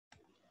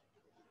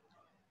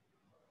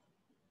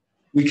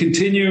We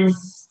continue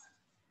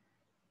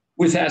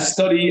with our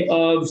study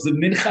of the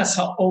Minchas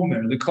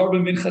HaOmer, the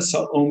Korban Minchas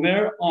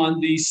HaOmer on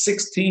the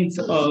 16th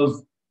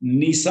of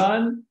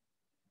Nisan.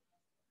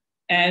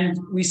 And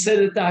we said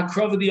that the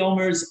Hakrav of the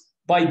Omer is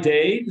by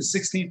day, the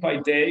 16th by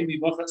day,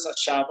 Mimochas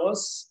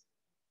HaShabbos,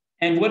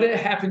 and what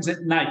happens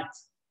at night.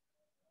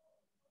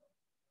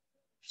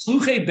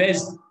 Shluchei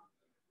Bezdin.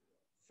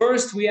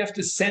 First, we have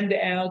to send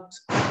out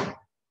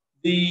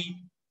the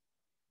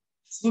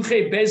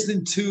Shluchei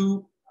Bezdin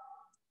to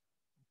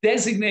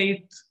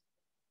designate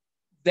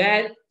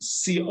that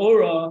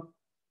Siora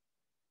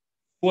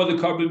for the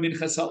Korban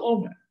Minchas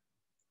HaOmer.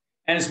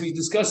 As we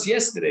discussed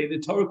yesterday, the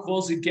Torah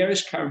calls it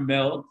Gerish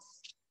Carmel,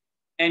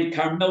 and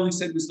Carmel, we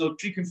said, was no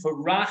trikin for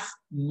Rach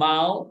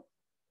Mal.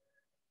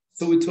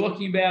 So we're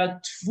talking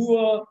about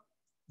Tvua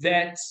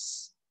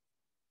that's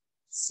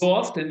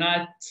soft and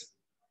not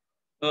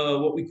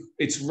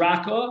it's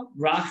Raka,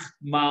 Rach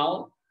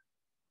Mal.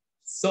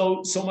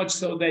 So much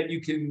so that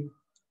you can,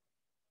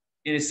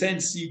 in a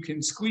sense, you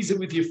can squeeze it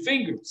with your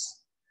fingers.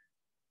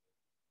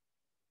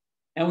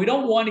 And we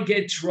don't want to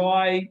get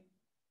dry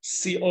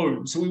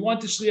siorim. So we want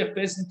the Shliach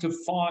Bezdin to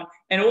find,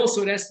 and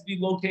also it has to be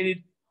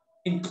located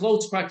in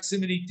close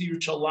proximity to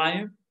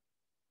Yerushalayim.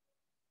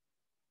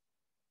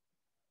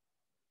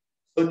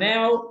 So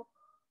now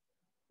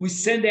we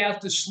send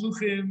out the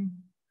Shluchim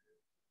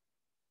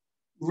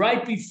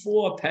right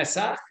before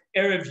Pesach,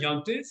 Erev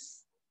Yontif,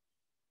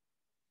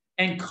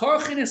 and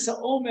Karchen es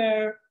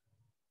HaOmer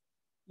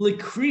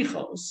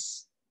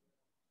Likrichos,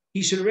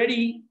 he should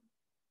already,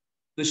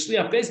 the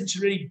Shliach Bezdin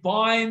should already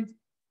bind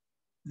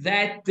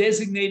that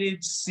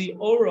designated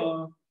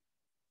Siora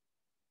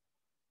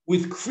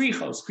with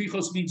Krichos.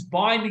 Krichos means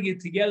binding it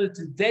together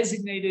to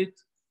designate it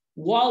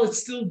while it's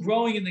still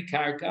growing in the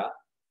Karka.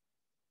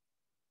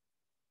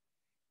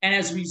 And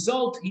as a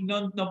result, he,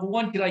 number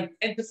one, can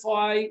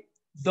identify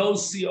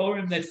those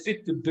Siorim that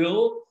fit the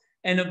bill.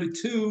 And number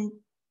two,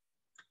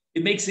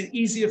 it makes it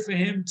easier for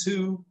him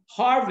to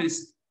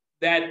harvest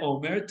that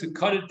Omer, to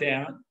cut it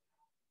down.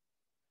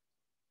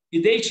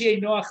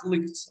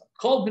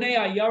 Called Bnei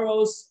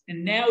Ayaros,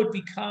 and now it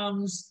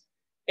becomes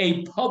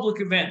a public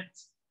event.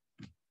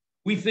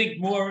 We think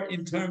more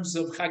in terms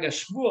of Chag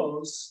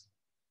HaShavuos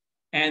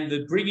and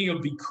the bringing of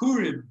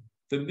Bikurim.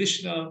 The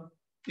Mishnah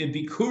in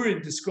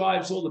Bikurim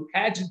describes all the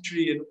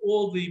pageantry and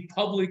all the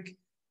public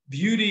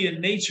beauty and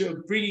nature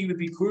of bringing the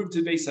Bikurim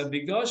to Beis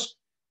HaMikdash.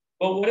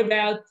 But what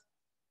about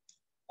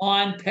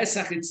on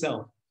Pesach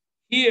itself?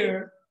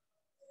 Here,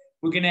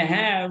 we're going to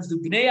have the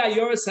Bnei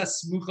Ayaros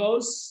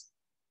HaSmuchos,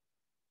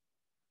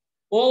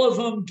 all of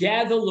them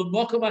gather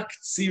l'mokom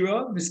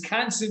ha'ktsira,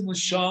 miskansim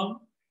l'sham,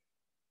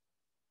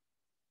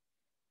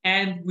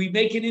 and we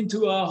make it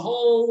into a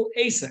whole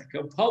asek,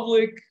 a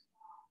public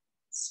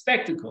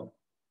spectacle.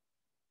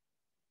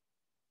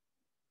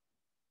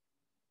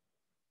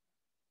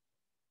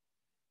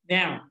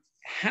 Now,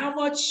 how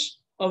much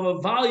of a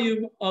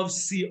volume of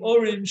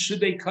siorim should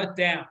they cut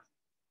down?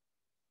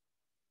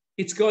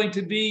 It's going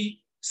to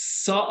be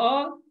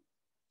sa'ah,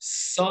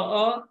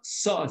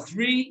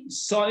 three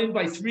sa'im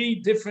by three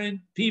different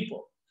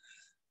people.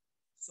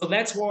 So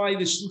that's why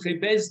the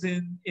Shluchei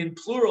Bezdin in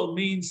plural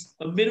means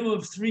a minimum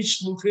of three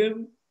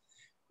shluchim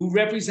who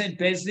represent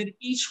Bezdin.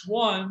 Each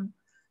one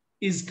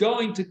is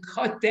going to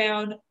cut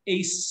down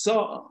a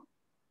sa'ah.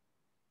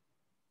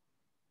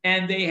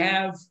 And they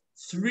have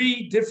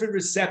three different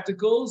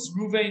receptacles.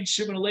 Reuven,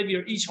 Shimon, and Levi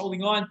are each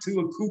holding on to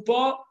a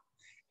kuppah,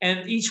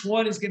 and each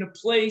one is going to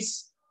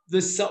place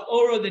the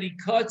sa'ora that he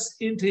cuts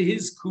into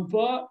his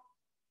kuppah,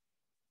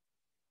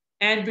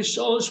 and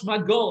b'sholosh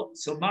magol.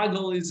 So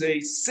magol is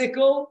a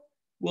sickle.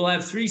 We'll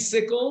have three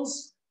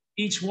sickles.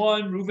 Each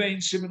one,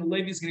 Reuven, Shimon, and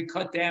Levi, is going to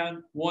cut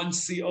down one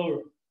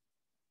sa'ora.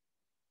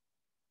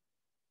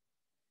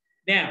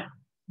 Now,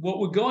 what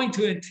we're going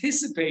to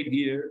anticipate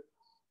here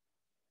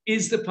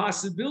is the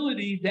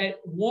possibility that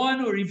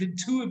one or even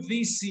two of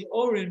these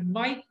sa'orim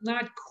might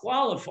not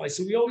qualify.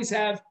 So we always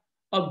have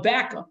a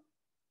backup.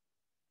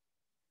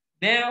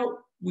 Now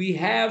we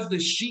have the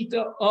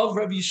Shita of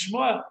Rabbi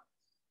Yishmael.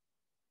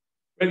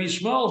 Rabbi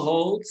Yishmael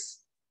holds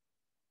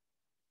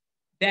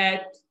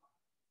that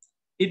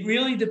it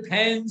really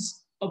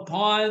depends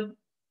upon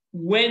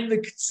when the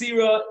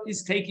Ktsira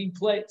is taking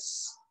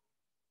place.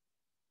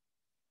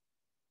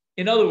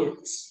 In other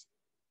words,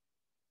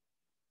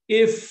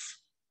 if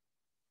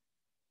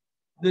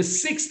the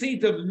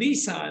 16th of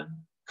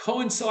Nisan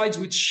coincides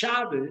with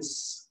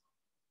Shabbos,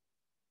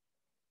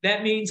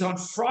 that means on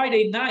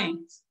Friday night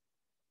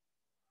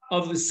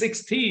of the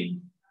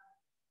 16th,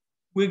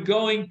 we're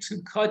going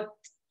to cut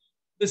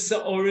the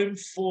Sa'orim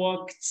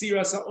for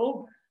Ktsira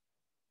Sa'omer.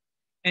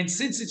 And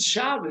since it's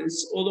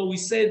Shabbos, although we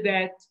said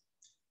that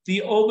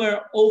the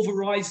Omer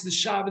overrides the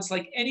Shabbos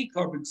like any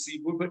Korban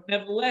Tzibur, but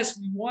nevertheless,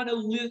 we want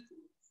to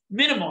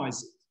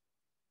minimize it.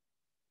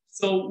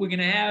 So we're going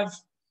to have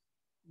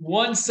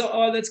one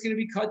Sa'ar that's going to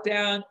be cut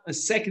down, a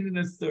second and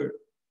a third.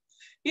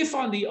 If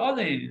on the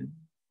other hand,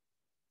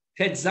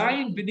 Tet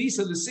Zayin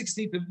B'Nisan, the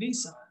 16th of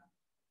Nisan,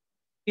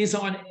 is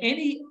on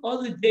any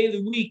other day of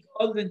the week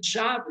other than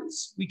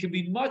Shabbos, we can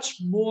be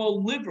much more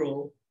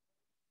liberal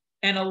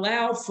and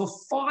allow for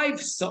 5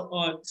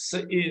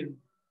 sa'in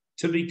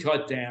to be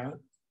cut down.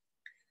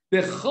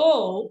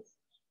 Bechol,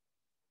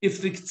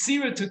 if the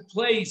Ktsira took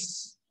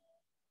place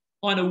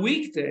on a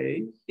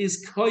weekday,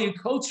 is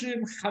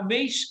Kodshim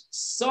chamesh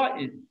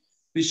sa'in.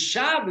 The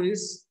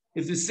Shabbos,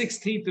 if the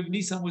 16th of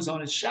Nisan was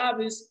on a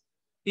Shabbos,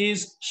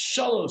 is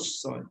shalosh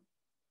sa'in.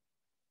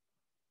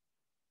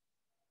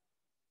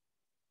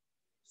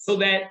 So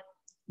that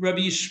Rabbi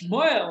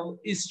Yishmael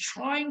is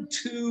trying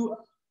to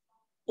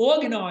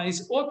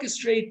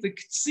orchestrate the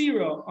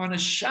Ktsira on a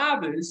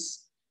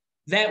Shabbos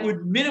that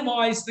would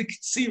minimize the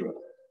Ktsira.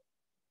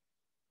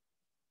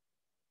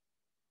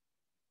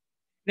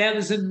 Now,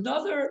 there's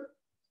another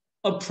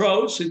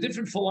approach, a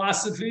different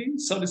philosophy,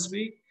 so to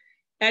speak,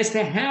 as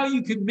to how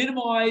you can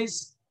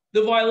minimize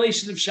the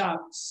violation of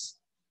Shabbos.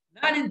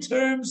 Not in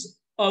terms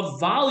of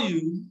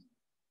volume,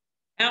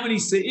 how many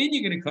se'in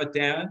you're going to cut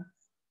down,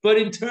 but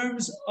in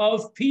terms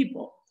of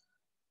people.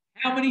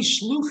 How many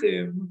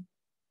shluchim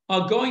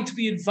are going to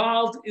be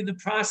involved in the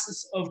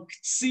process of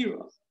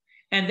Ktsira?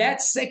 And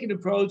that second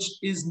approach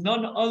is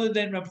none other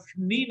than Rav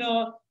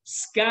Chanina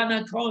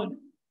Skana Kohen.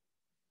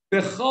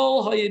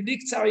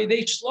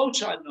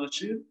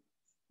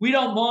 We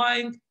don't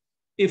mind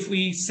if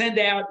we send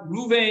out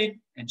Ruvain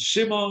and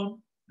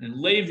Shimon and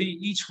Levi.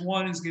 Each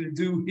one is going to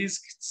do his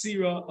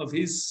Ktsira of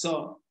his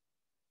son.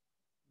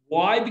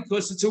 Why?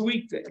 Because it's a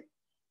weekday.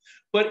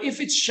 But if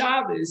it's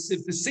Shabbos,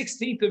 if the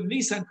 16th of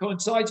Nisan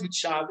coincides with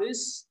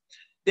Shabbos,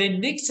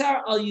 then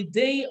Niktar al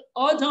Yidei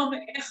Adam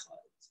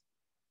Echad,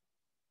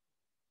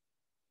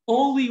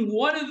 only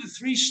one of the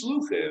 3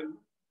 shluchim,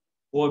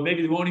 or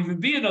maybe there won't even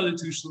be another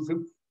 2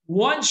 shluchim,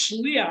 one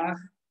shliach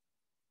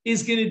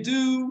is going to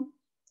do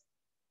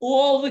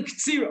all the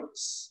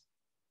ktsiros.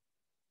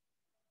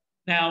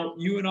 Now,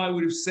 you and I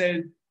would have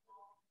said,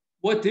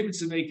 what difference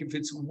does it make if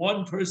it's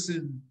one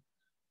person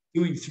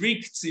doing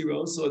 3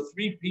 ktsiros or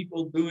 3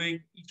 people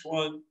doing each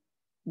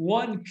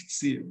one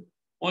ktsir?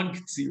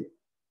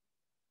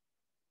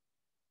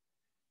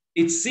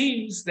 It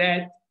seems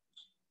that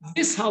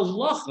this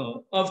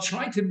halacha of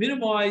trying to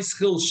minimize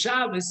Chil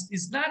Shabbos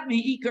is not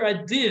me'ikar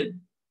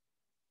adin.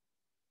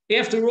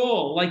 After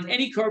all, like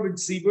any carbon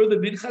tzibur, the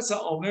Minchas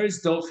HaOmer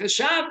is Doche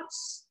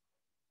Shabbos.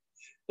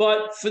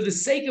 But for the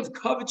sake of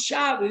covered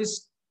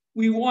Shabbos,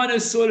 we want to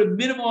sort of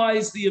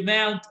minimize the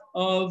amount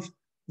of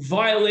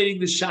violating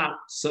the Shabbos,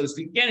 so to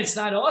speak. Again, it's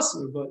not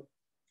awesome, but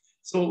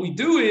so what we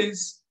do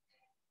is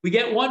we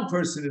get one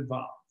person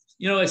involved.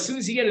 As soon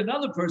as you get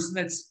another person,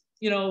 that's,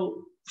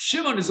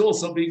 Shimon is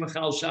also being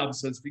Machal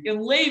Shabbos, so to speak,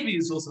 and Levi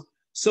is also.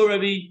 So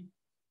Rabbi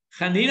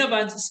Chanina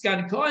ben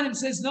Skan Kohen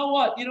says, you know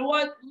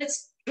what?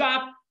 Let's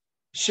drop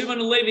Shimon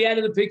and Levi out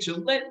of the picture.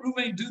 Let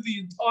Reuven do the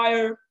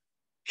entire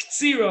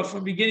Ktsira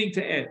from beginning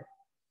to end.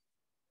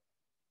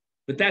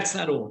 But that's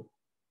not all.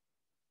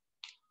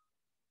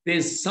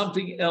 There's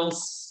something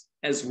else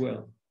as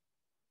well.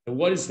 And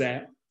what is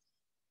that?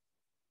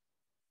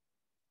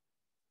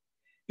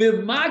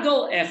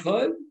 B'magal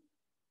echad,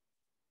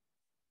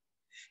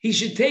 he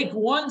should take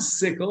one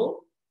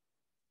sickle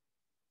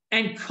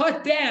and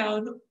cut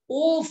down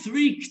all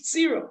 3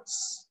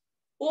 ktsiros,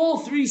 all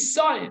 3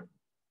 sayim.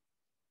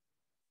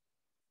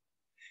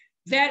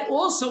 That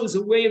also is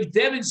a way of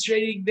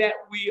demonstrating that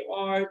we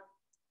are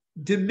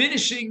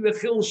diminishing the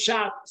Chil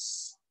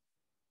Shabbos.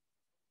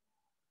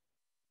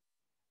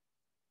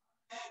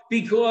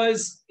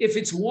 Because if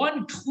it's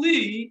one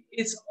kli,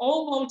 it's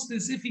almost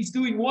as if he's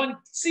doing one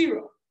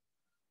ktsira.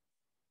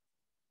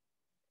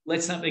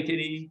 Let's not make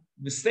any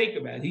mistake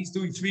about it. He's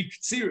doing 3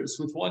 ktsiras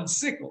with one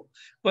sickle.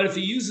 But if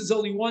he uses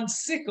only one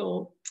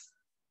sickle,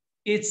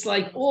 it's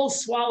like all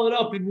swallowed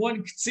up in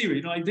one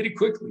ktsira. I did it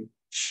quickly.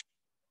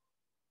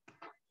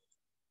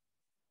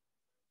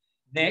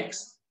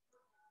 Next,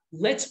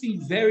 let's be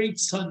very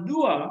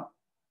tsanua,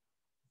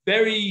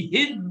 very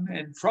hidden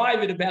and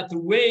private about the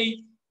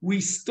way we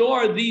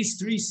store these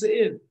 3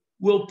 se'im.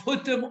 We'll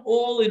put them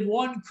all in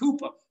one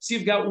kupa. So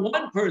you've got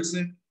one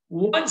person,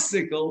 one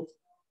sickle,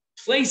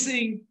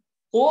 placing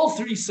all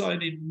 3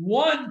 se'im in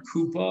one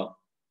kupa.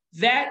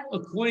 That,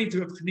 according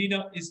to Rav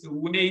Chanina, is the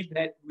way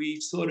that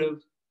we sort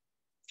of,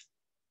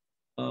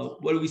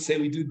 what do we say?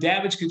 We do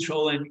damage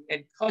control and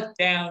cut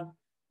down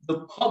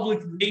the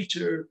public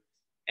nature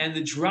and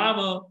the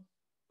drama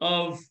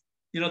of,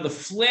 the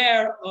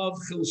flair of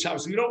Chil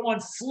Shabbos. We don't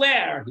want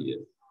flair here.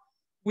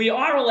 We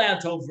are allowed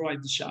to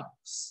override the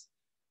Shabbos.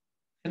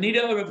 Rabbi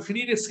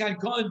Chanina Skan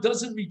Kohen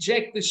doesn't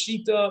reject the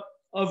shita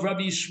of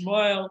Rabbi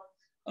Yishmael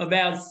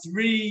about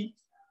 3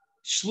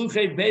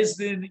 shluchei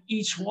bezdin,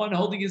 each one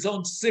holding his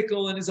own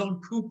sickle and his own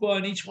kupa,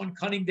 and each one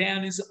cutting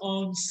down his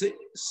own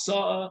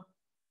saw.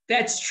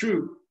 That's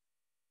true,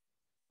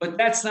 but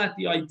that's not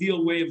the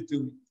ideal way of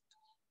doing it.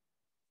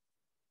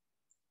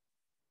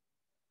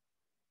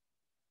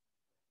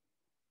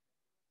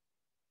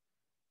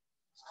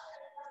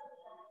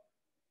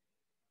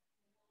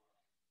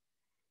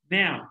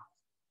 Now,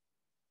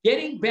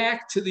 getting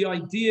back to the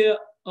idea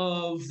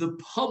of the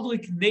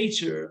public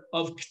nature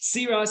of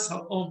Ktsiras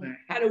HaOmer.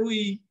 How do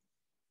we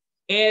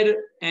add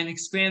and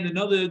expand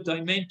another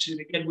dimension?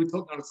 Again, we're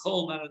talking on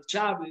Chol, not on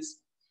Shabbos,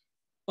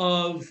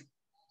 of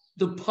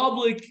the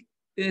public,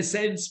 in a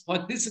sense,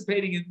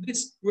 participating in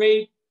this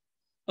great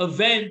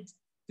event,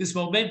 this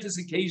momentous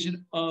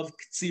occasion of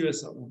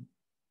Ktsiras HaOmer.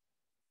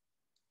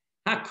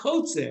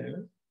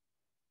 HaKotzer,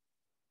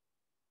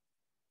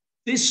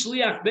 this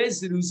Shliach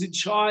Bezdin who's in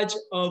charge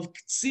of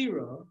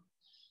Ktsira,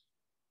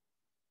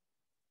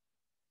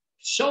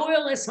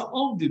 Shoel es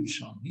ha'omdim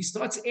sham. He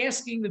starts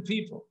asking the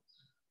people,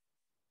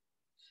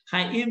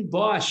 Ha'im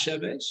ba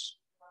shemesh?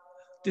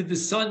 Did the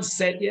sun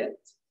set yet?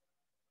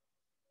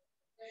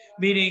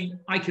 Meaning,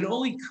 I can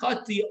only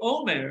cut the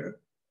Omer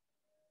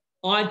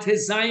on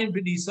Tezayin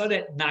B'Nisan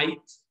at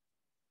night.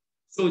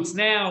 So it's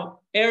now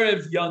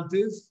Erev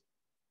Yontiv.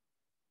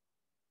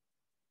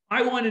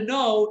 I want to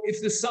know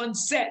if the sun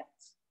set.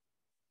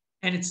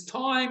 And it's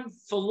time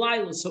for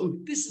Lila. So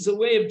this is a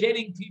way of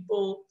getting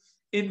people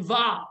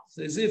involved,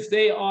 as if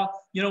they are,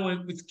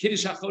 with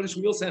Kiddush HaChodesh,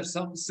 we also have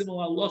some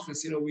similar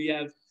halachas. We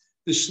have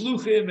the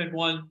shluchim, and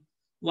one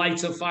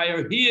lights a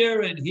fire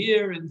here and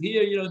here and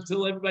here,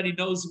 until everybody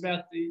knows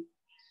about the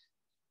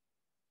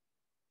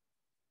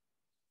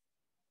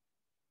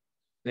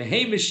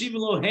Hey Meshivim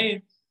Lo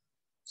Hein.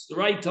 It's the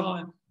right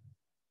time.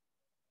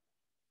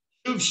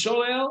 Shuv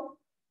Shoel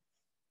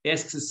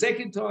asks a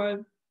second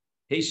time.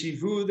 Hey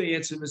Shivu, they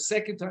answer him a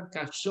second time.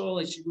 Kachshol,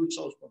 Hey Shivu,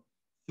 Shoshbam.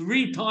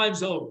 3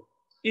 times over.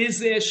 Is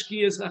there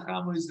Shkiyas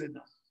Chacham or is there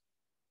not?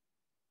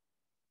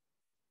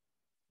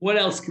 What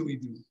else can we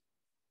do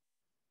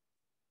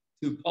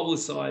to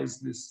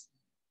publicize this?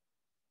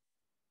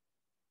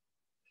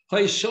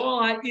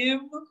 Hayshol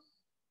Ha'im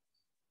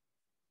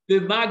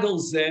B'Magal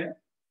Zeh.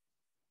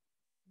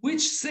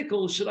 Which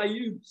sickle should I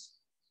use?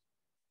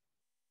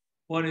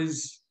 One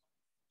is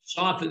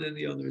sharper than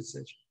the other,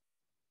 etc.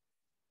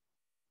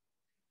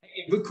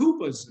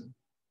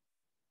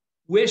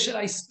 Where should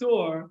I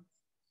store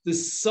the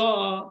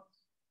saw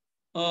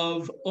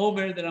of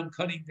Omer that I'm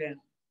cutting down?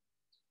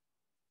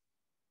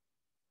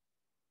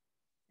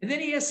 And then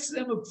he asks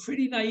them a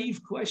pretty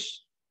naive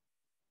question.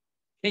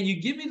 Can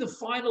you give me the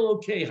final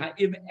okay?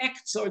 Ha'im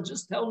ektzar,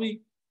 just tell me,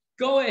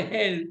 go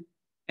ahead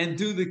and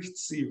do the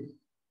ktsir.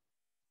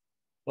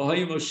 And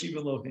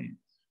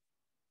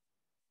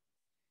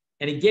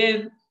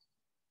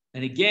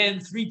again,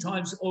 3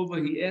 times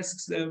over, he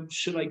asks them,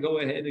 should I go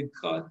ahead and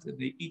cut?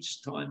 And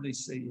each time they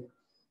say yes.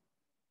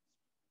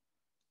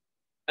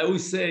 I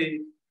always say,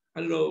 I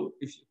don't know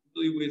if you're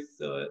familiar with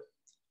the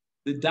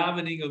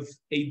davening of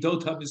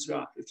Eidot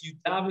HaMizrach. If you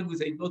daven with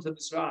Eidot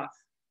HaMizrach,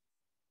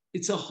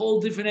 it's a whole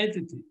different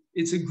entity.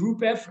 It's a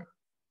group effort.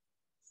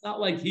 It's not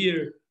like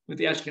here with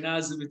the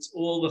Ashkenazim, it's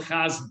all the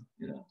chazan,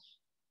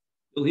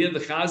 You'll hear the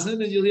chazan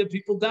and you'll hear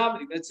people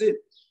davening. That's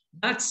it.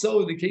 Not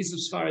so in the case of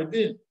Sfaradim.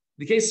 In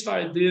the case of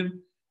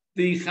Sfaradim,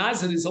 the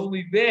chazan is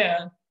only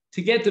there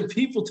to get the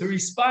people to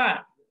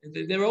respond. And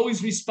they're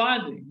always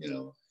responding,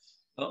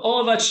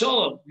 All of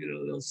Shalom,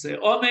 they'll say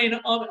Amen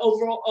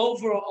over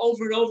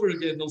and over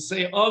again. They'll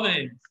say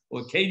Amen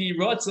or Keni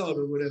Ratzon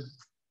or whatever.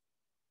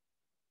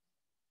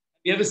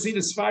 You ever seen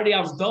a Sephardi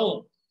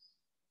Avdollah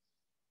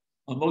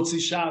on Motzi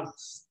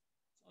Shabbos?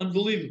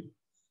 Unbelievable.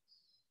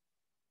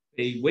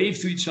 They wave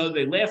to each other,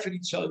 they laugh at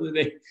each other,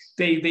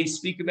 they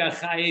speak about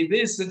Chaye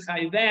this and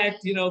Chaye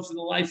that, for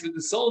the life of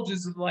the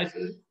soldiers and the life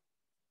of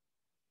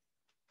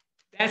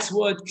That's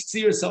what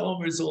Ktsiras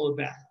HaOmer is all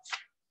about.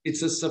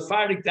 It's a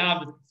Sephardic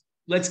davening.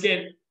 Let's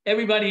get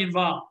everybody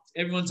involved.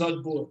 Everyone's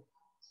on board.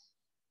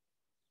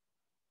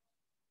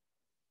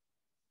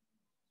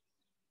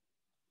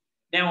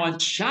 Now on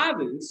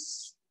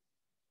Shabbos,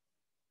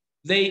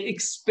 they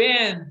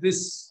expand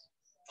this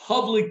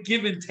public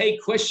give and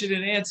take, question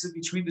and answer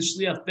between the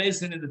Shliach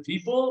Bezdin and the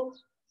people,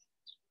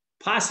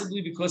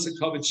 possibly because of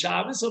Kavod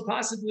Shabbos, or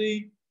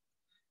possibly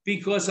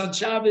because on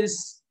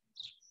Shabbos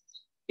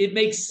it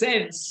makes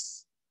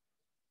sense,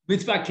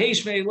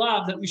 mitvakesh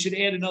me'elav, that we should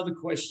add another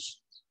question.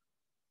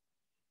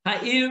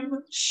 Ha'im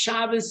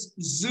Shabbos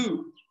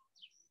zu.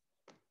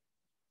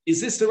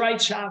 Is this the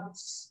right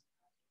Shabbos?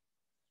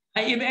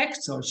 Ha'im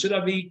ektar. Should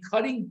I be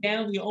cutting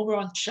down the Omer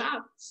on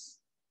Shabbos?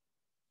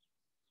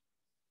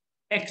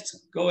 Ektar.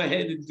 Go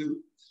ahead and do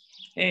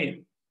it.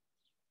 Hey.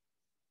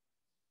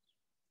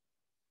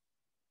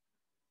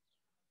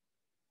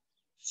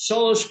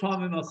 Shalosh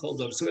pamim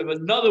acholdov. So we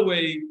have another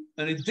way,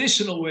 an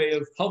additional way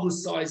of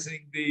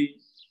publicizing the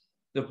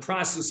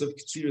process of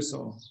Ktsiras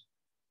HaOmer.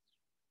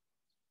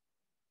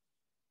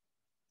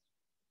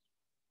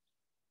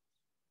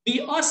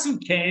 The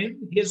Asu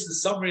came, here's the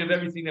summary of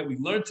everything that we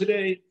learned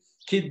today.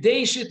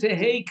 Kidei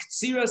shetehei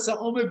Ktsiras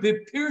HaOmer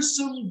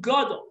b'pirsum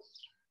gadol.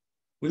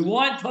 We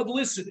want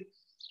publicity.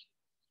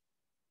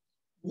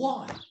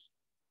 Why?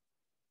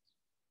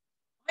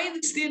 I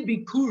understand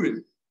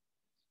Bikurim.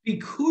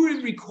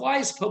 Bikurim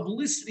requires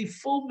publicity,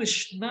 full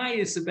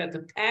mishnayos about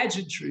the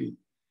pageantry.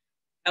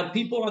 Now,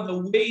 people on the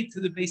way to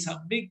the Beis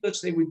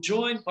HaMikdash, they were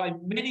joined by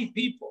many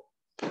people.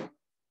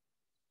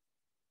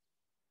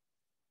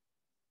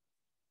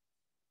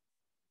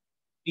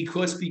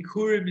 because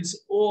Bikurim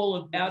is all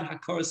about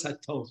Hakaras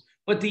Hatov.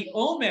 But the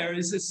Omer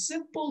is a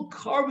simple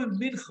carbon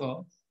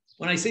mincha.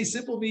 When I say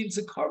simple, means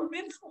a carbon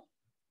mincha.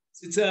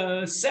 It's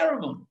a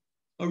ceremony,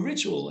 a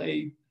ritual,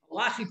 a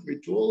halachic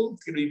ritual.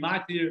 It's going to be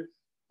matir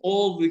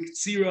all the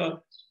ktsira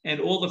and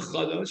all the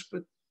chadash,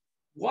 but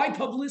why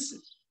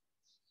publicity?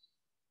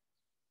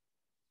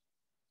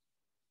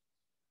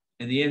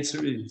 And the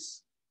answer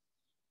is,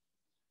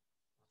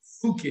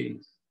 Fuke,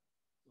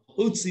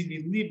 Hotzi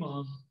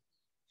Miliman,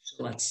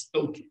 Shalat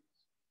Stokim.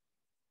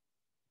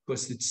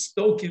 Because the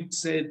Stokim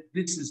said,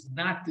 this is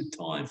not the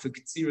time for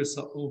Ktsira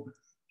Sa'omer.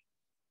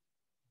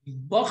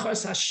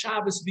 Bachas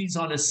HaShabbos means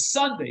on a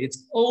Sunday.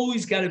 It's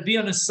always got to be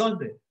on a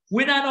Sunday.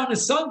 We're not on a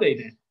Sunday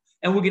then.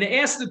 And we're going to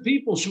ask the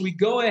people, should we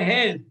go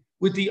ahead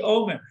with the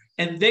Omer?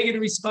 And they're going to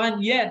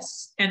respond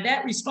yes. And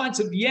that response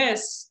of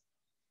yes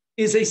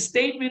is a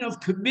statement of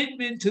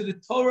commitment to the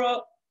Torah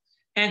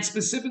and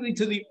specifically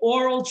to the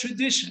oral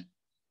tradition.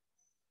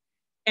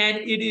 And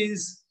it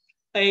is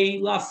a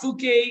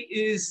lafuke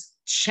is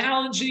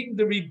challenging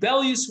the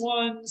rebellious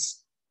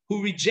ones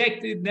who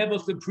rejected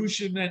Nebuch the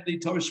Prushim and the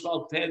Torah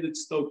Shval Peh that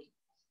Stoki.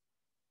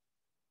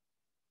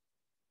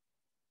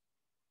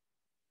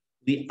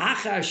 The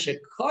Achar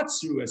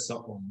Shekotzru Esa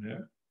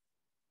Omer.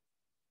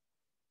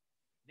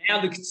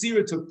 Now the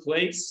Ktsira took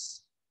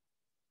place,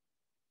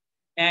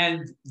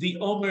 and the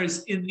Omer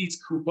is in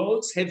these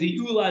kupots.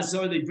 Hevi'u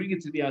Azor, they bring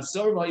it to the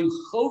Azor. Vayu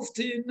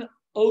Chovtin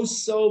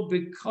Oso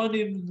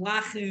Bekonim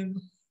Lachim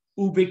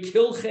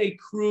Ubekilche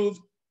Kruv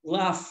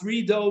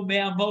Lafrido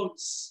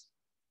Me'amots.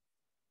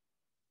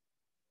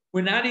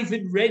 We're not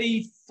even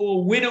ready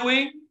for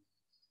winnowing,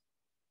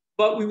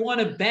 but we want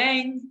to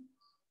bang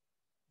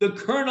the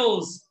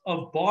kernels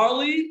of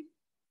barley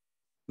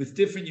with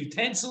different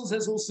utensils,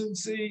 as we'll soon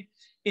see,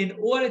 in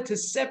order to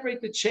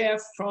separate the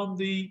chaff from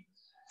the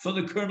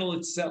kernel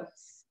itself.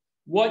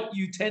 What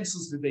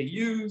utensils did they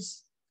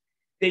use?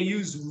 They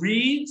used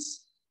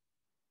reeds.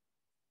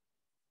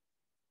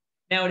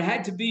 Now it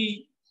had to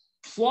be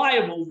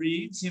pliable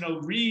reeds. You know,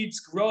 reeds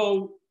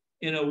grow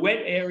in a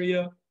wet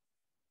area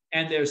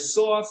and they're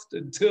soft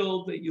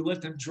until that you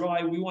let them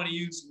dry. We want to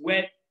use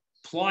wet,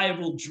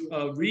 pliable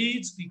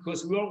reeds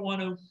because we don't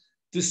want to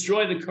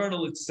destroy the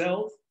kernel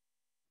itself.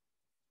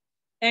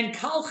 And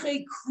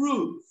kalche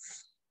kruv.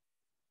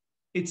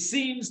 It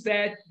seems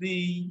that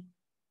when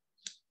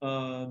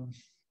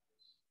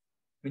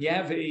you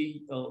have a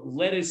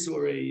lettuce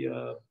or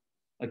a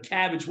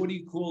cabbage, what do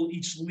you call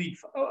each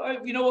leaf?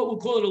 You know what? We'll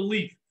call it a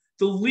leaf.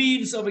 The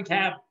leaves of a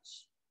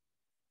cabbage.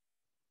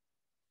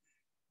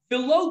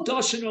 Below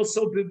doshin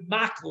also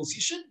b'maklos.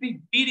 You shouldn't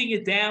be beating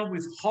it down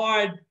with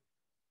hard,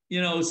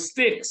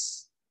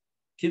 sticks.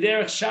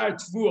 Kiderech shar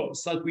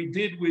tvuos, like we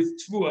did with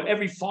tvua.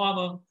 Every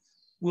farmer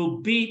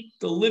will beat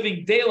the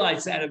living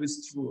daylights out of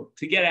his tvua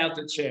to get out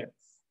the chaff.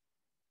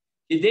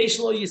 Kidesh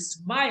lo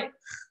yismayach.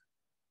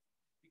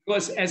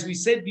 Because as we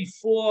said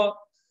before,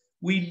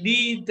 we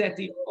need that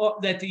the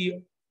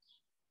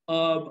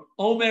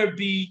Omer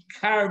be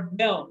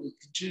caramel,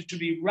 to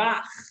be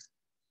rach,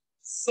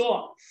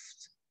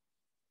 soft.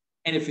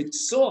 And if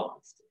it's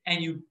soft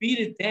and you beat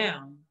it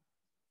down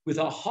with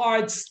a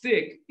hard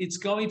stick, it's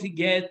going to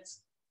get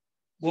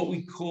what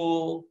we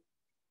call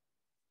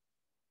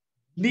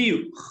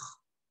miuch.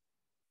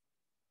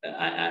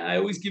 I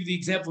always give the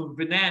example of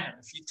banana.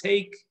 If you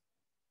take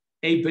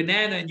a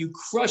banana and you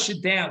crush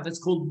it down, that's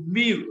called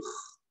miuch.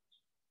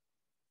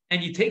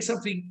 And you take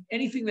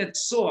anything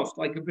that's soft,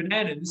 like a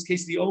banana, in this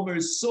case the Omer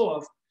is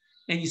soft,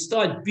 and you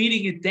start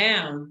beating it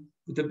down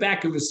with the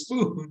back of a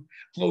spoon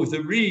or with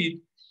a reed,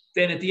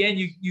 then at the end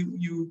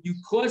you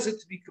cause it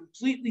to be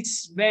completely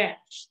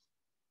smashed.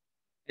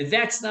 And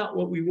that's not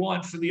what we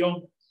want for the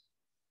Omer.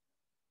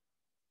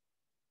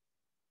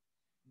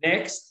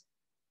 Next,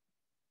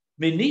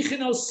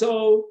 menichin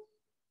also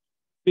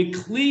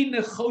b'kli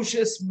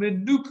nechoshes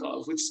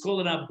menukov, which is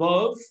called an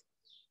above.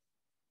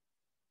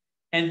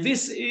 And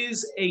this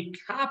is a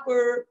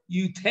copper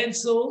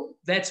utensil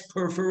that's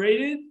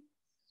perforated.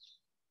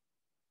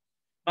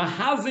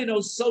 Mahavin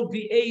also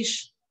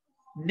b'esh.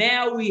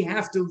 Now we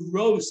have to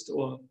roast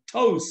or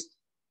toast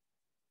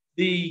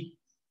the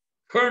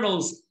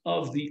kernels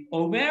of the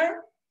Omer.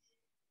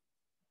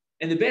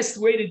 And the best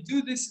way to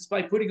do this is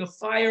by putting a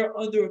fire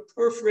under a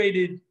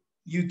perforated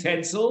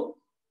utensil.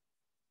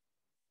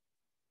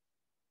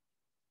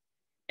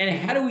 And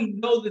how do we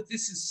know that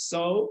this is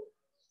so?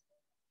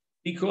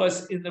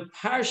 Because in the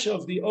parsha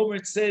of the Omer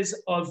it says,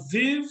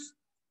 Aviv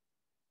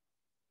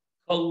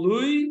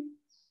Kalui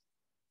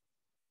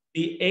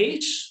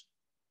H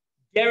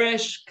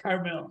Geresh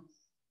Carmel.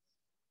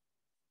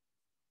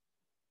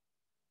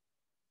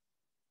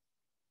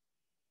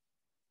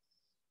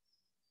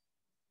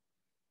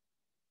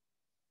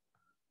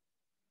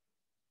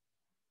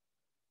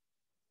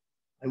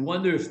 I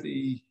wonder if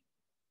the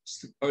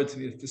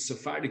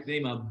Sephardic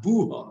name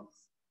Abuha,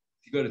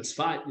 if you go to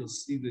Tzfat, you'll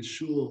see the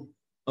shul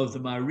of the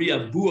Maria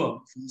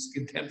Abuha, who's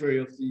contemporary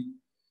of the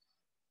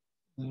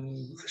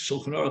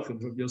Shulchan Aruch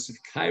from Yosef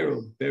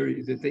Cairo,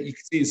 buried that you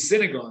can see his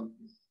synagogue.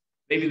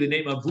 Maybe the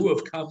name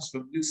Abuha comes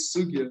from this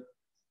sugya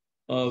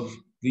of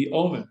the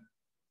omen.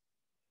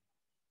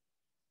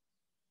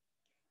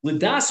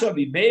 L'das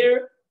Rabbi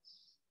Meir,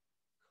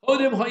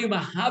 Kodem hayu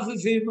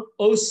mahavivim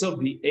oso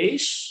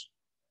b'esh,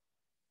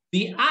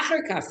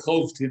 v'achar kach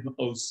chovtim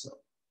oso.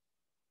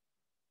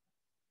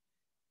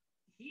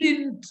 He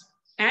didn't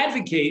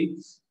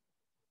advocate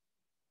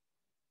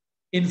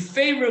in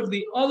favor of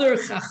the other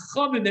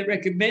chachamim that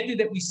recommended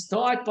that we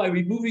start by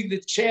removing the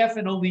chaff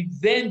and only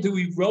then do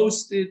we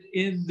roast it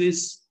in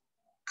this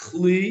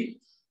kli.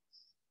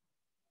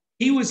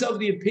 He was of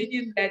the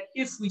opinion that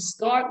if we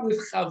start with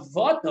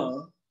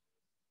chavata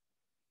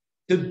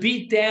to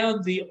beat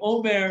down the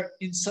omer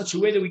in such a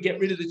way that we get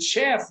rid of the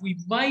chaff, we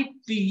might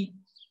be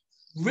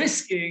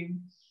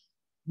risking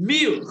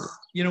milch.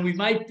 We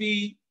might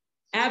be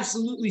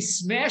absolutely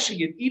smashing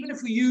it, even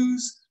if we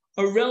use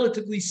a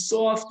relatively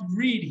soft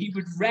reed. He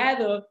would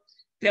rather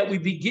that we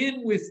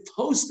begin with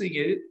toasting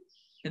it,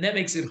 and that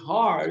makes it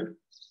hard.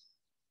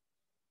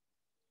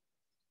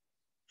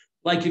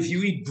 Like if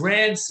you eat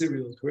bran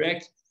cereal,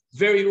 correct?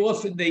 Very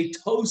often they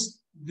toast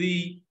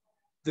the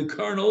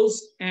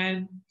kernels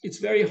and it's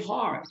very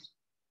hard.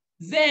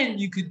 Then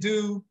you could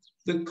do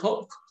the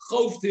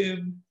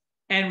choftim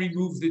and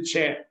remove the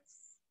chaff.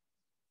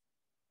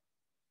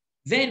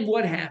 Then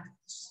what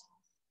happens?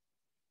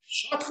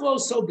 Shaklo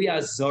so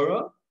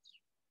bi'azara.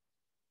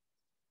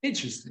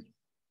 Interesting.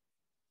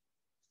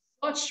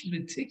 Such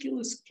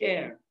meticulous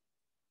care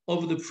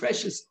over the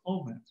precious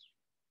omer.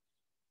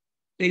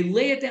 They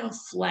lay it down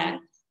flat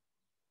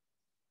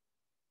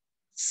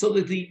so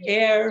that the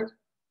air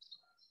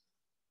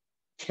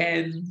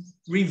can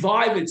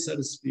revive it, so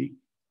to speak.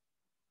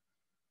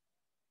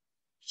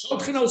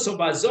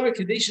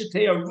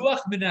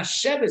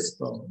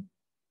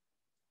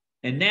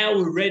 And now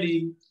we're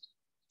ready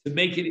to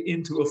make it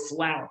into a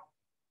flour.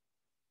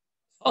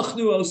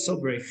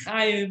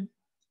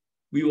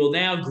 We will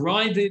now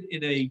grind it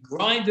in a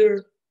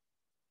grinder.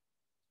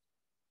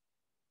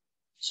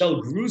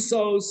 Shel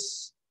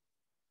grusos.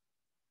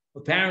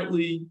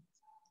 Apparently,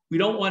 we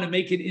don't want to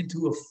make it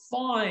into a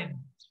fine,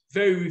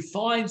 very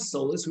refined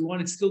solus. We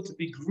want it still to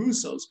be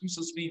grusos.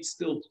 Grusos means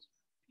still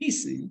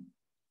piecey.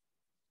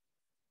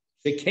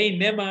 Shekei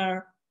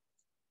nemar,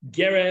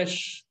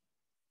 geresh,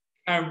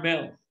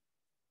 carmel.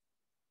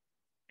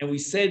 And we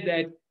said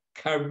that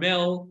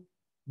carmel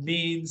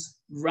means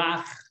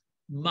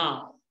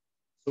rachmal.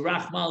 So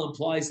rachmal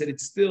implies that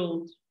it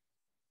still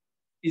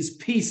is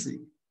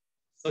piecey,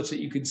 such that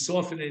you can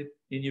soften it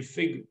in your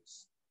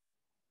fingers.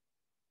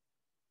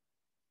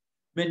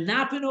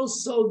 Menapino,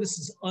 so this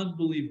is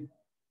unbelievable.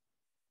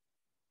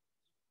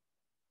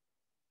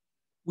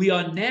 We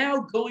are now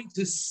going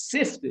to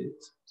sift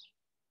it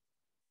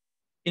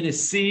in a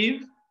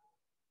sieve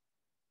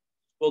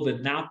called a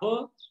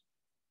napa.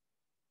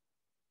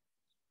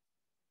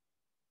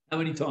 How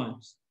many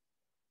times?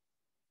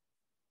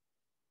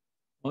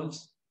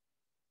 Once?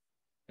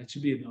 That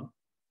should be enough.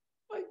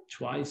 Like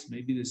twice,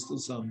 maybe there's still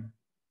some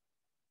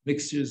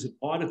mixtures of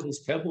particles,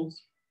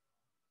 pebbles.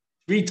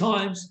 3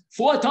 times,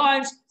 4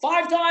 times,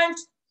 5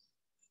 times,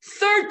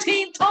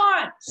 13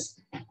 times.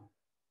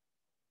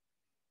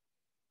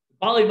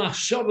 Bali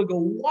Machshava go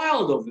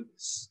wild over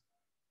this.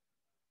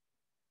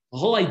 The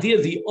whole idea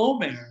of the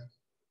Omer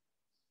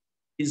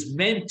is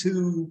meant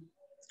to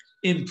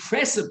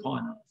impress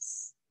upon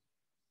us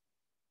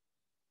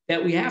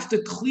that we have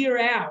to clear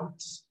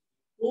out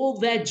all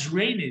that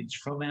drainage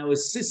from our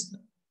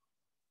system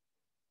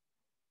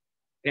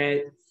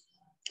that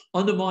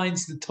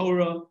undermines the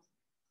Torah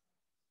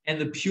and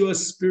the pure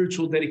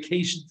spiritual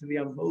dedication to the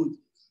Avodah,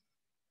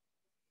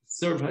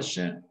 serve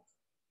Hashem.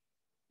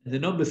 And the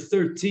number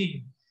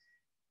 13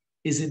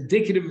 is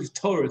indicative of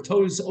Torah.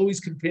 Torah is always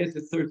compared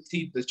to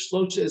 13. The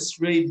Shlosha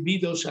Esrei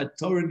Midosh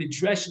HaTorah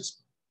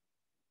Nidreshes.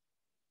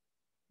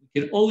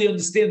 We can only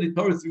understand the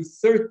Torah through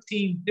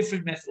 13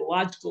 different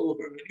methodological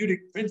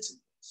hermeneutic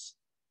principles.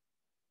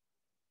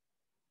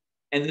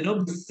 And the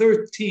number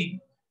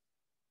 13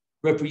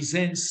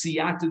 represents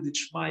Siyata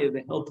D'Shmaya,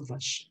 the help of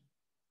Hashem.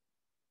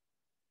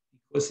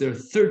 Because there are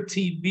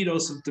 13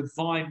 midos of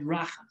divine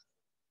racham.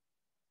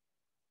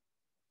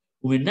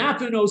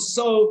 U'menapeno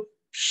so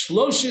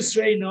shloshes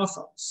rei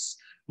nafos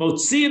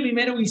motziyim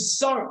imenu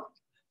isaron,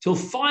 till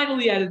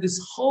finally out of this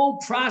whole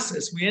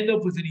process we end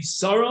up with an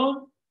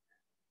isaron.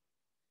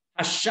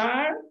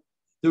 Hashar,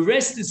 the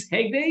rest is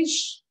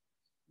hegdesh,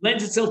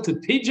 lends itself to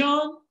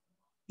pidyon.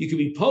 You can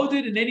be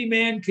poded and any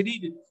man can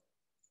eat it.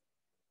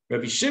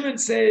 Rabbi Shimon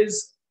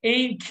says,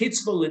 "Ein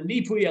kitzva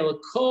lenipui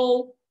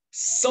elakol."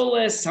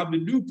 Soles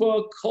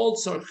hamenupa called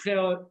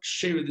sarchel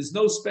kshera. There's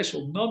no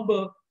special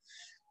number.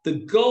 The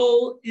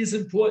goal is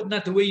important,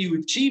 not the way you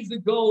achieve the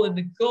goal, and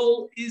the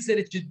goal is that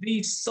it should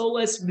be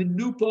soles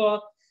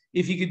menupa.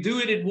 If you could do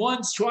it in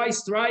once,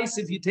 twice, thrice,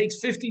 if it takes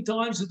 50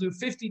 times to do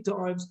 50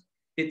 times,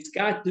 it's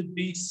got to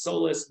be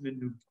soles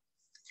menupa.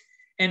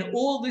 And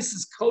all this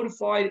is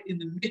codified in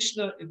the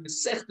Mishnah in the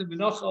Masechta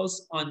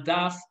Menachos on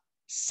Daf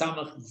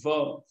Samach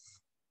Vav.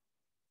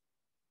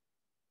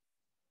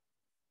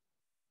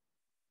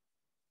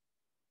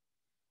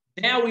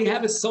 Now we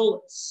have a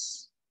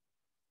solus.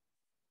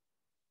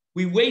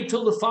 We wait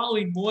till the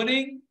following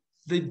morning,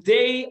 the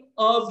day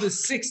of the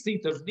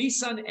 16th of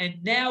Nisan, and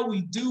now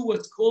we do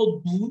what's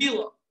called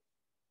blila,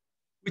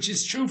 which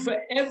is true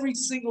for every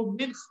single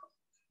mincha.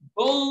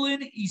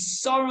 Bolin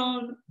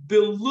isaron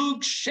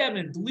belug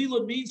shemen.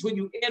 Blila means when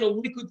you add a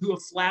liquid to a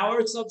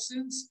flour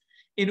substance,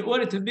 in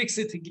order to mix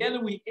it together,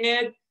 we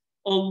add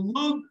a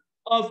lug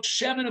of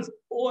shemen, of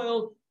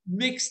oil,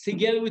 mixed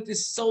together with the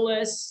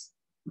soles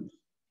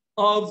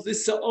of the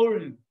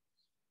saorim.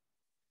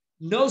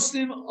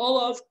 Nosim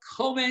olav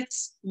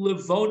kometz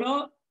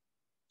levona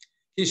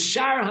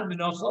hishar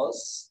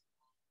haminochos.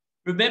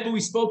 Remember,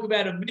 we spoke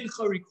about a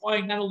mincha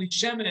requiring not only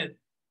shemen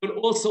but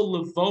also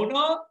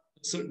levona,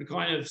 a certain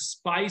kind of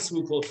spice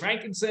we call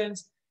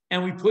frankincense,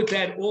 and we put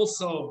that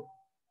also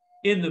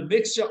in the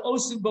mixture.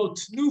 Osimbo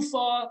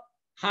tnufa,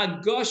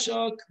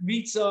 hagosha,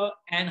 kmitza,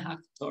 and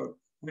haktor.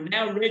 We're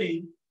now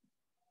ready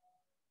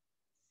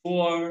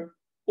for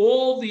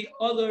all the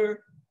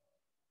other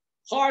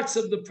parts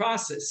of the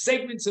process,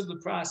 segments of the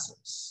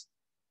process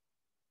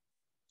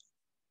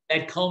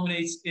that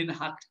culminates in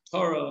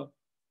haktorah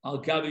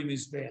al gabi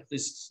mizbeach.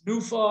 This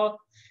tnufa,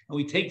 and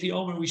we take the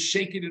omer, we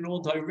shake it in all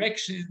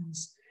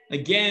directions,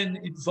 again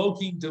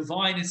invoking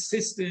divine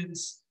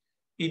assistance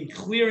in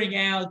clearing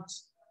out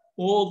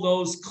all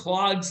those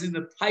clogs in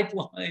the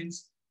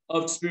pipelines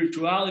of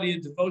spirituality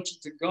and devotion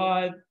to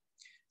God.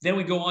 Then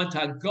we go on to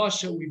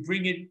Hagosha, we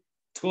bring it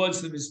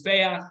towards the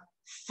Mizbeach.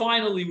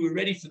 Finally, we're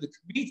ready for the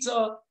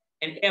Kmitza,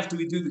 and after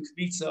we do the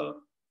Kmitza,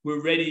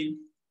 we're ready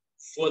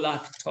for the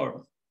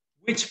Torah.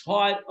 Which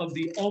part of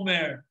the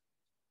Omer,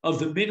 of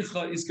the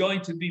Mincha, is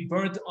going to be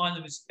burnt on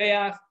the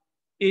Mizbeach?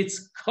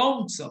 It's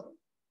Komtza.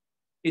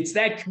 It's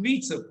that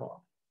Kmitza part.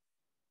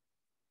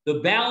 The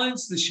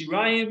balance, the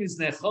Shirayim, is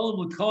Necholim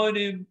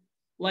L'Kohanim,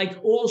 like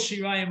all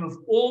Shirayim of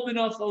all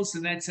Menachos,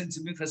 in that sense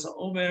of Minchas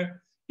HaOmer,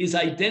 is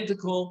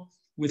identical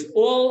with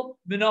all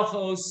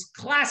Menachos,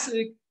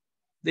 classic.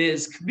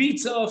 There's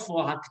Kmitza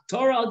for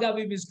Haktorah al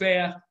Gabi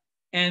Mizbeach,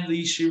 and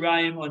the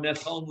Shirayim on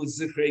Necholim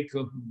L'Zichrei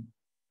Kohun.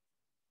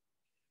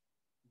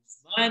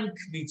 Zman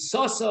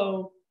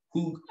Kmitzoso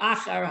hu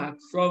achar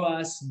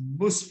hakrovas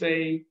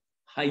musfei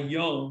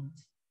hayom.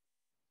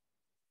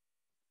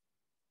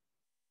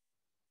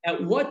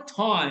 At what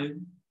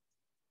time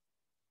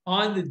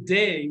on the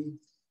day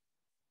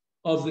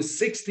of the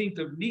 16th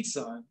of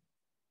Nisan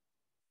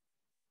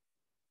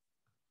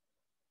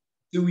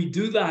do we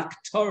do the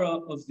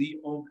Haktorah of the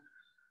Omer?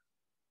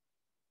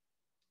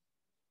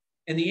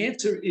 And the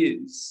answer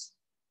is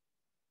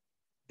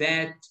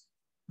that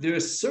there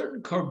are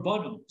certain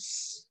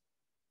karbonos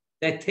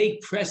that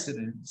take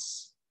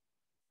precedence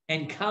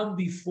and come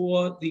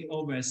before the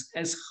Omer.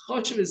 As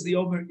chashuv as the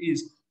Omer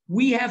is,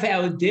 we have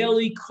our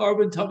daily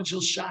carbon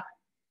tamachil shach.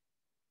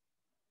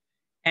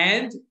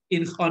 And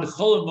on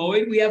Chol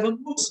HaMoed, we have a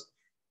musaf.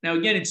 Now,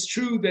 again, it's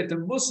true that the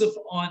musaf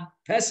on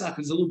Pesach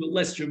is a little bit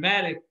less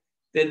dramatic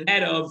than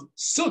that of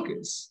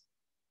Sukkot.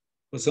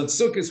 Because on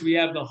Sukkot, we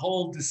have the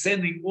whole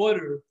descending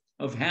order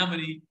of how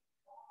many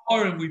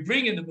Purim we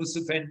bring in the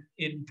musaf, and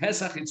in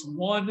Pesach, it's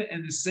one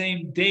and the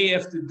same day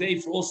after day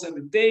for all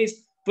 7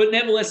 days, but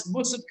nevertheless,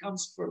 musaf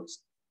comes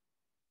first.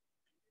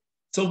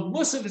 So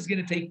musaf is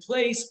going to take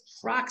place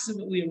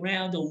approximately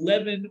around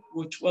 11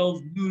 or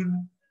 12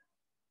 noon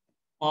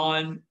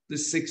on the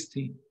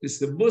 16th. This is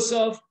the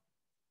musaf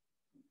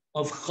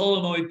of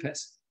Chol HaMoed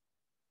Pesach.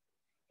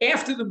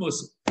 After the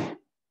musaf,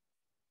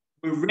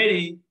 we're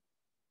ready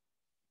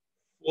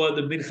for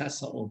the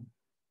Minchas HaOmer.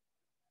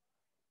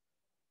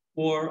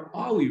 Or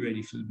are we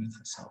ready for the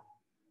Minchas HaOmer?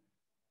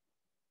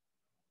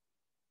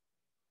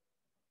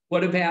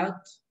 What about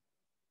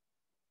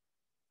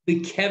the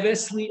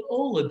Keves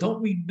Li'ola?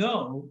 Don't we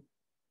know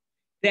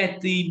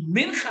that the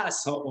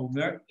Minchas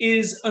HaOmer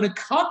is an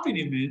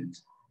accompaniment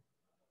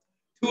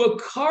to a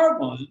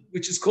carbon,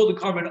 which is called the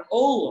carbon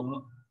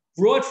Ola,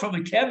 brought from a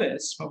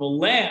Keves, from a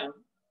lamb?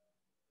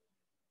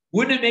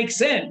 Wouldn't it make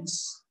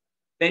sense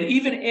that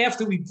even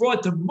after we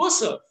brought the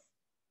Musaf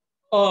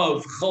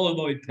of Chol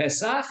HaMoed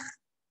Pesach,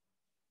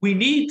 we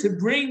need to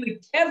bring the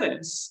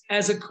Keves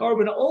as a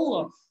carbon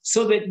Ola,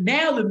 so that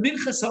now the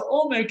Minchas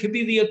HaOmer can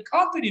be the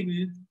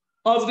accompaniment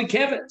of the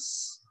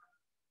Keves.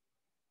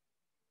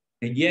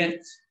 And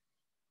yet,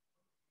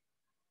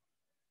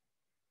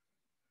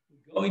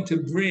 we're going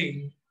to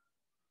bring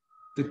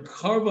the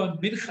carbon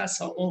Minchas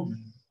HaOmer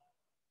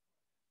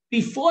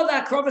before the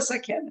Akrovas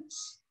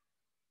HaKeves,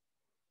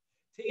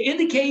 to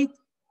indicate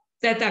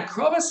that the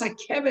Akrovas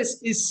HaKeves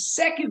is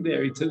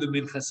secondary to the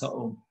Minchas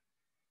HaOmer.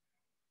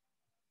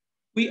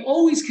 We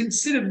always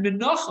consider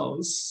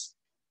Menachos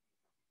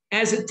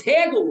as a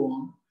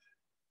tag-along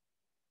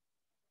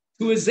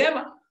to a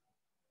Zevach.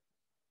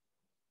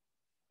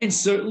 And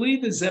certainly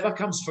the Zevach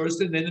comes first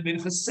and then the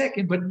Mincha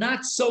second, but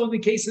not so in the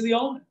case of the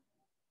Omer.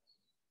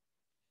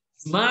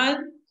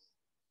 Zman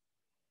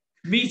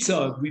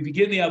Kmitza, we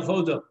begin the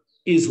Avodah,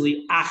 is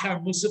li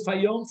achar Musaf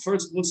Hayom.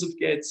 First Musaf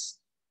gets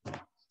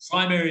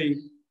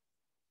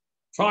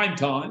prime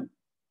time,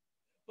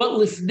 but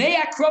lifnei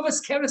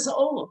akrovas keves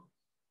ha'olam.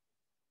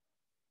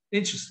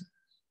 Interesting.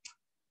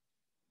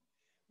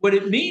 What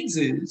it means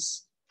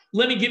is,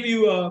 let me give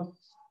you a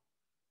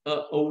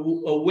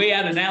way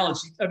out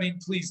analogy. I mean,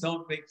 please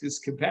don't make this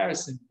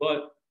comparison,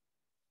 but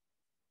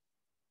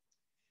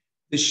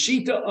the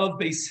shita of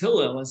Beis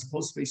Hillel, as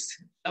opposed to Beis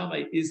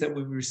Shammai, is that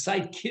when we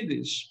recite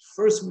Kiddush,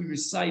 first we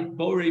recite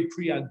Borei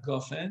Priya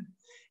Gofen,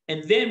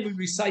 and then we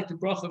recite the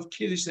bracha of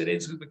Kiddush that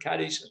ends with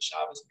Mekadesh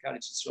Shabbos,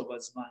 Mekadesh Yisrael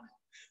V'Zman.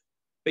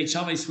 Beis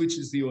Shammai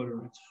switches the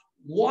order.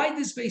 Why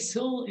does Beis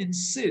Hillel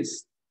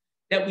insist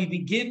that we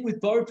begin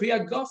with Borei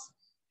Priya Gofen?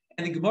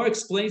 And the Gemara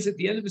explains at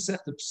the end of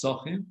Masechta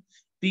Pesachim,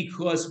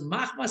 because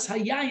Machmas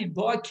Hayayin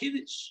Bo'ah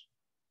Kiddush.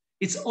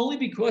 It's only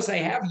because I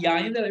have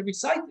Yayin that I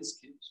recite this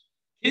Kiddush.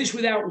 Kiddush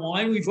without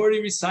wine, we've already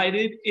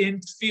recited in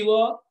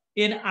Tefillah,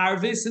 in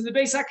Arvis, in the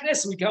Beis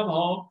HaKnesset. We come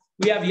home,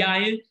 we have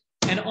Yayin,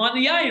 and on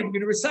the Yayin, we're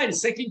going to recite a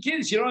second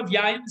Kiddush. You don't have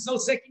Yayin, there's no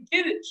second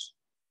Kiddush.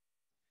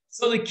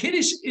 So the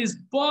Kiddush is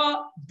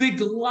Ba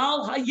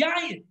Biglal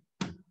Hayayin.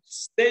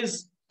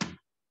 Says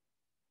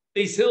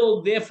Beis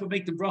Hillel, therefore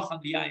make the bracha on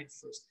the Yayin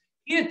first.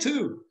 Here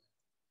too,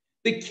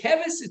 the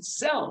keves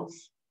itself,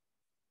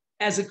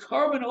 as a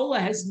carbon ola,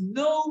 has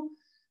no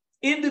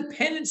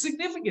independent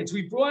significance.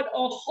 We brought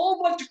a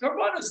whole bunch of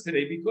karbanos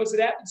today because it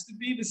happens to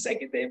be the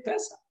second day of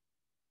Pesach.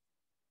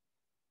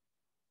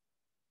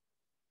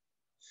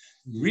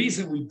 The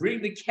reason we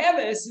bring the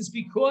keves is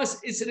because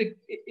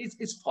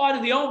it's part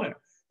of the omer.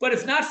 But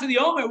if not for the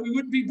omer, we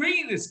wouldn't be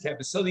bringing this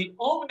keves. So the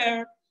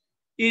omer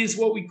is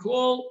what we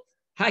call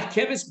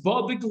hakeves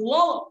ba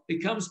b'glala.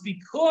 It comes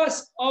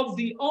because of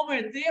the omer,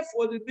 and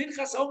therefore the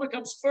minchas omer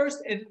comes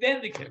first, and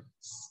then the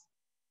keves.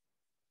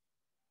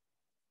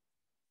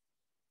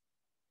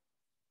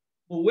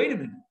 Well, wait a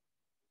minute.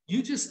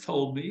 You just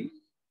told me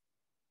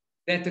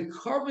that the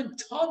carbon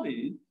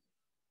tamid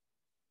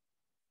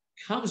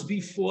comes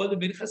before the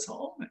minchas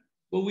ha'omer.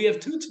 Well, we have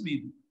two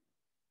tamidim.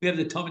 We have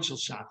the tamid shel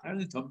shachar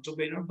and the tamid shel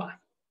bein arbaim.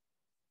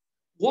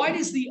 Why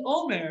does the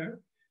omer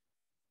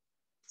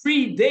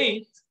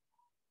predate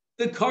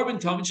the carbon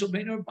tamid shel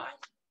bein arbaim?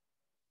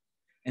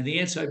 And the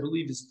answer, I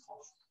believe, is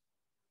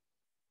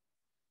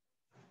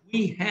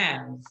we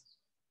have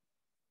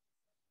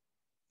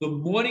the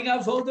morning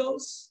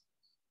avodos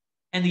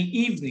and the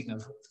evening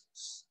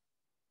avodos.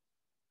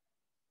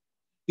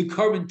 The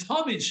carbon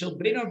tamid shel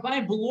bein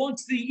arbaim belong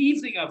to the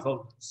evening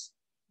avodos.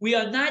 We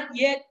are not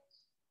yet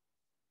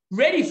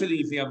ready for the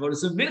evening avodos.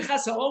 So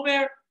minchas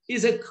ha'omer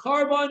is a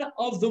carbon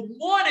of the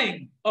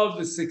morning of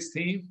the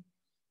 16th,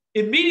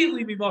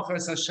 immediately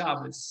mimachras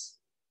haShabbos.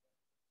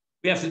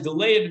 We have to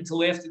delay it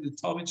until after the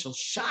tamid shel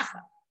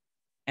shachar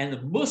and the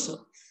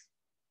musaf.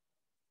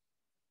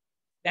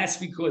 That's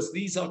because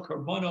these are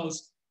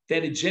karbonos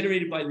that are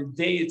generated by the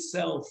day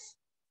itself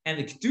and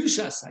the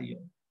Kedushas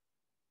Hayom.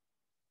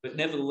 But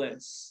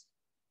nevertheless,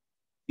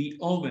 the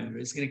Omer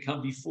is going to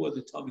come before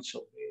the Tamid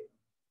Shel Bein.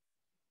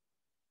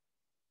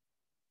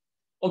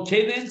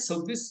 Okay then, so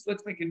let's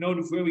make a note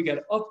of where we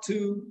got up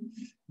to.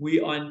 We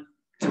on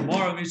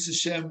tomorrow, Mr.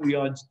 Hashem, we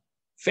are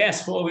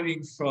fast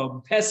forwarding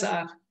from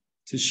Pesach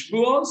to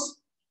Shavuos,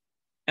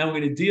 and we're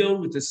going to deal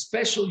with the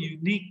special,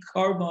 unique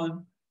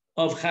carbon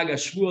of Chag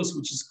HaShavuos,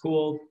 which is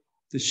called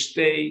the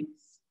Shtei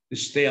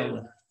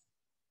Aleh.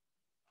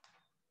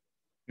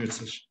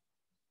 Here's